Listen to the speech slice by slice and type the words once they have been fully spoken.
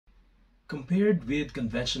Compared with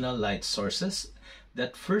conventional light sources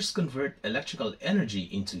that first convert electrical energy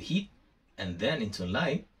into heat and then into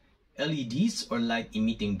light, LEDs or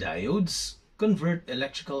light-emitting diodes convert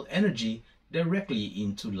electrical energy directly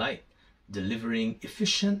into light, delivering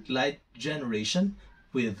efficient light generation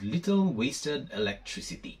with little wasted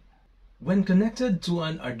electricity. When connected to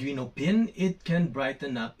an Arduino pin, it can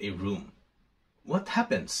brighten up a room. What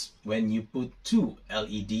happens when you put two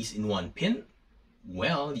LEDs in one pin?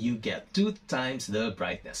 Well, you get 2 times the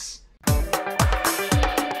brightness.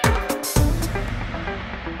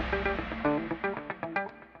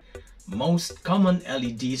 Most common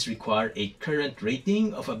LEDs require a current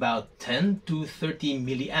rating of about 10 to 30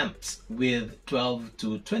 milliamps, with 12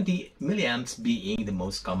 to 20 milliamps being the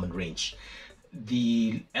most common range.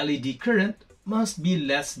 The LED current must be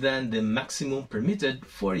less than the maximum permitted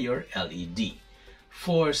for your LED.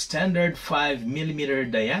 For standard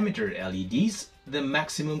 5mm diameter LEDs, the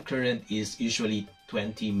maximum current is usually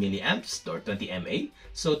 20 milliamps or 20 mA,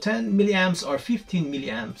 so 10 milliamps or 15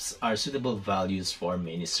 milliamps are suitable values for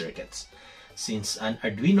many circuits. Since an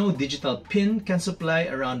Arduino digital pin can supply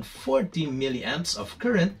around 40 milliamps of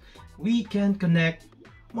current, we can connect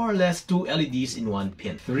more or less 2 LEDs in one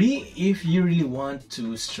pin. 3 if you really want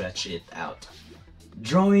to stretch it out.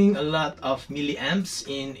 Drawing a lot of milliamps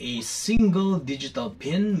in a single digital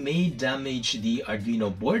pin may damage the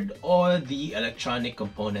Arduino board or the electronic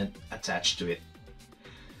component attached to it.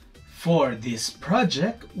 For this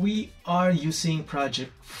project, we are using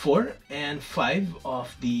project 4 and 5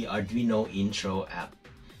 of the Arduino Intro app.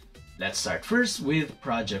 Let's start first with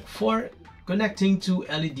project 4, connecting 2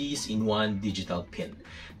 LEDs in one digital pin.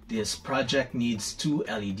 This project needs 2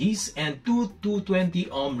 LEDs and 2 220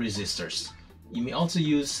 ohm resistors. You may also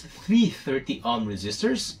use 330 ohm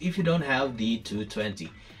resistors if you don't have the 220.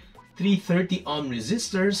 330 ohm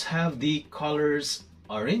resistors have the colors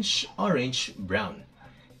orange, orange, brown.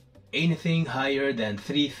 Anything higher than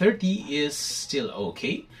 330 is still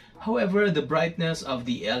okay. However, the brightness of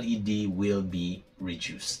the LED will be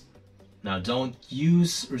reduced. Now, don't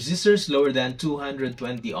use resistors lower than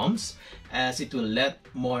 220 ohms as it will let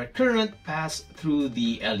more current pass through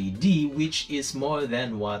the LED, which is more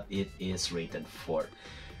than what it is rated for.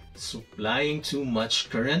 Supplying too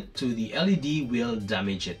much current to the LED will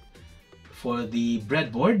damage it. For the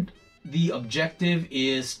breadboard, the objective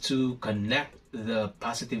is to connect the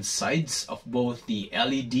positive sides of both the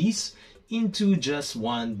LEDs into just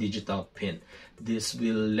one digital pin. This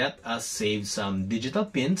will let us save some digital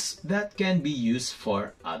pins that can be used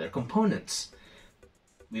for other components.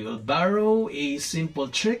 We will borrow a simple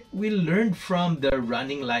trick we learned from the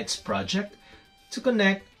Running Lights project to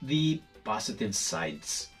connect the positive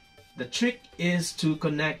sides. The trick is to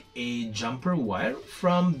connect a jumper wire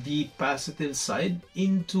from the positive side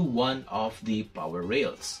into one of the power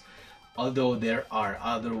rails. Although there are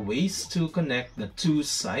other ways to connect the two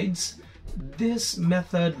sides, this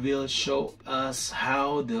method will show us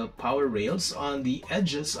how the power rails on the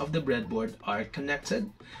edges of the breadboard are connected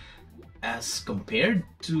as compared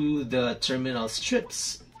to the terminal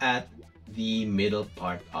strips at the middle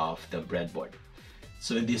part of the breadboard.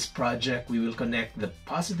 So in this project, we will connect the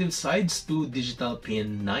positive sides to digital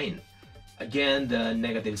pin 9. Again, the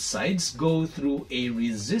negative sides go through a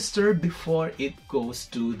resistor before it goes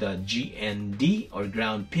to the GND or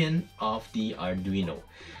ground pin of the Arduino.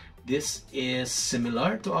 This is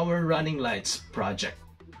similar to our Running Lights project.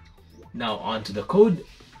 Now on to the code.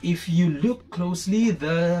 If you look closely,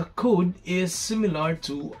 the code is similar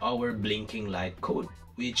to our blinking light code,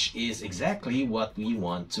 which is exactly what we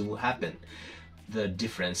want to happen. The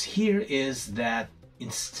difference here is that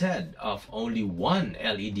instead of only one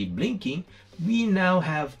LED blinking, we now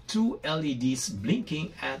have 2 LEDs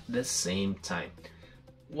blinking at the same time.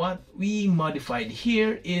 What we modified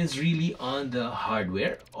here is really on the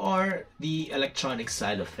hardware or the electronic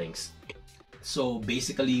side of things. So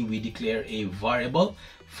basically, we declare a variable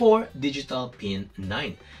for digital pin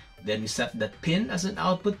 9. Then we set that pin as an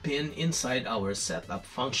output pin inside our setup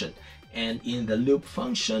function. And in the loop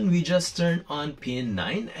function, we just turn on pin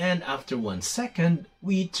 9, and after 1 second,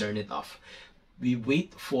 we turn it off. We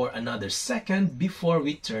wait for another second before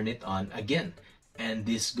we turn it on again. And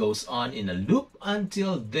this goes on in a loop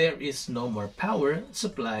until there is no more power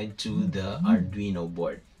supplied to the Arduino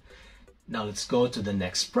board. Now let's go to the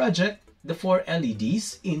next project, the 4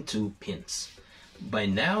 LEDs in 2 pins. By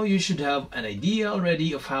now, you should have an idea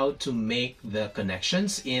already of how to make the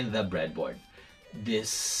connections in the breadboard.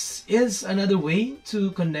 This is another way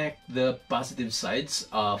to connect the positive sides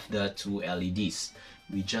of the 2 LEDs.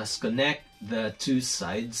 We just connect the 2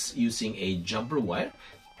 sides using a jumper wire,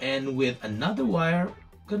 and with another wire,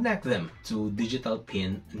 connect them to digital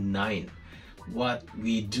pin 9. What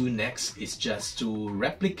we do next is just to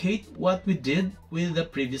replicate what we did with the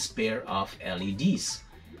previous pair of LEDs.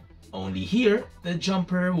 Only here, the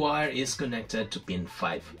jumper wire is connected to pin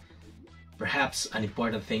 5. Perhaps an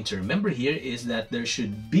important thing to remember here is that there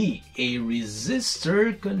should be a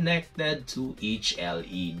resistor connected to each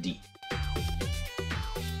LED.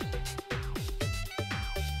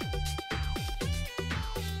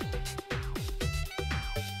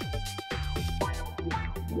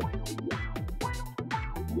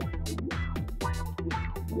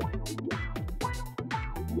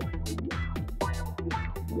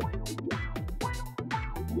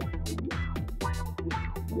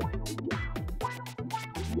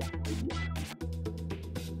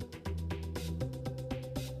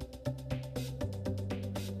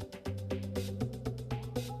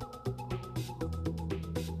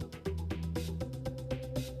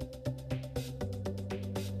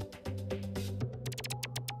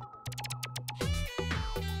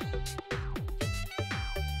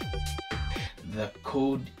 The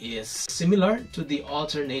code is similar to the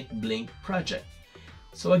alternate blink project.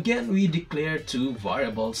 So again, we declare two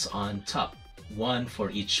variables on top, one for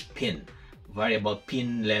each pin. Variable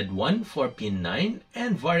pin LED 1 for pin 9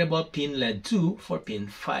 and variable pin LED 2 for pin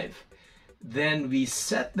 5. Then we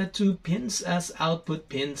set the two pins as output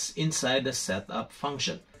pins inside the setup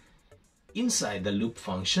function. Inside the loop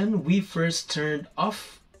function, we first turned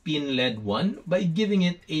off pin LED 1 by giving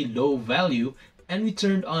it a low value, and we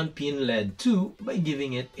turned on pin LED 2 by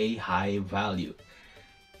giving it a high value.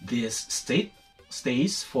 This state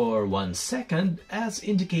stays for 1 second as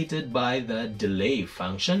indicated by the delay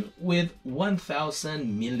function with 1000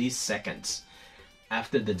 milliseconds.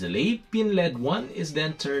 After the delay, pin LED 1 is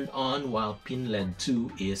then turned on while pin LED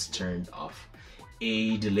 2 is turned off.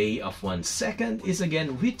 A delay of 1 second is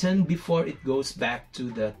again written before it goes back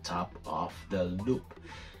to the top of the loop.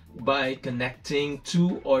 By connecting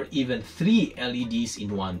 2 or even 3 LEDs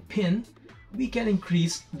in one pin, we can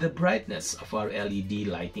increase the brightness of our LED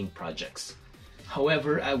lighting projects.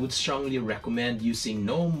 However, I would strongly recommend using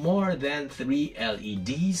no more than 3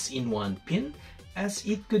 LEDs in one pin, as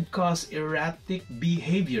it could cause erratic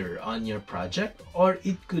behavior on your project or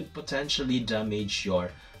it could potentially damage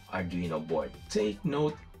your Arduino board. Take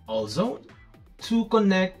note also to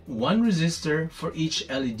connect one resistor for each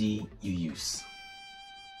LED you use.